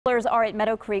Travelers are at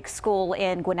Meadowcreek School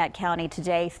in Gwinnett County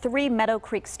today. 3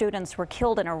 Meadowcreek students were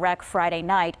killed in a wreck Friday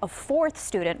night. A 4th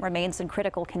student remains in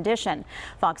critical condition.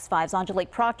 Fox 5's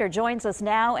Angelique Proctor joins us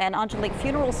now. And Angelique,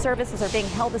 funeral services are being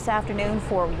held this afternoon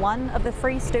for one of the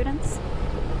 3 students.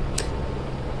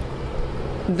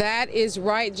 That is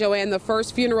right, Joanne. The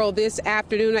first funeral this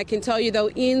afternoon. I can tell you, though,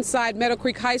 inside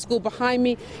Meadowcreek High School behind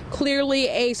me, clearly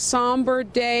a somber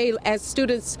day as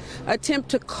students attempt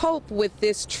to cope with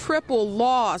this triple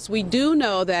loss. We do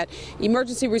know that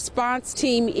emergency response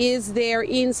team is there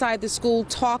inside the school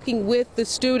talking with the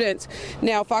students.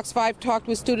 Now, Fox 5 talked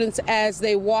with students as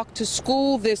they walked to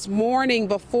school this morning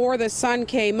before the sun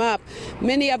came up.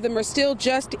 Many of them are still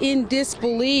just in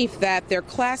disbelief that their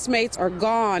classmates are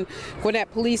gone. Gwinnett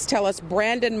Police tell us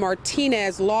Brandon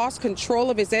Martinez lost control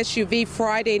of his SUV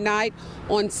Friday night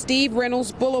on Steve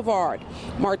Reynolds Boulevard.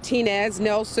 Martinez,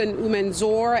 Nelson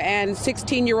Umanzor, and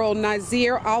 16-year-old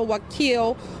Naseer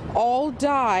Alwakeel all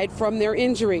died from their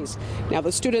injuries. Now,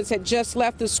 the students had just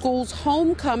left the school's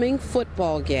homecoming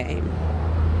football game.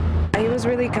 He was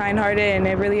really kind-hearted, and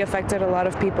it really affected a lot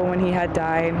of people when he had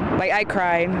died. Like, I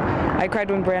cried. I cried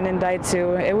when Brandon died,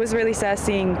 too. It was really sad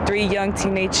seeing 3 young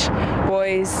teenage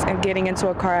boys and getting into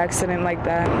a car accident like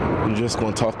that. You're just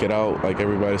going to talk it out. Like,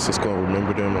 everybody's just going to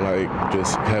remember them and, like,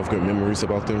 just have good memories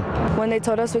about them. When they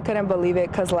told us, we couldn't believe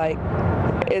it because, like,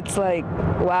 it's like,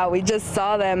 wow, we just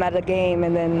saw them at a game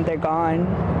and then they're gone.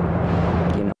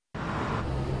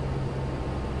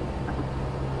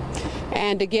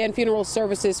 And again, funeral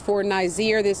services for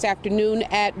Naseer this afternoon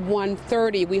at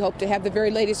 1:30. We hope to have the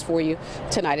very latest for you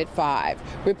tonight at 5.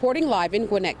 Reporting live in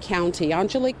Gwinnett County,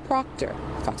 Angelique Proctor,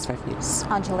 Fox 5 News.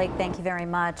 Angelique, thank you very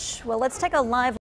much. Well, let's take a live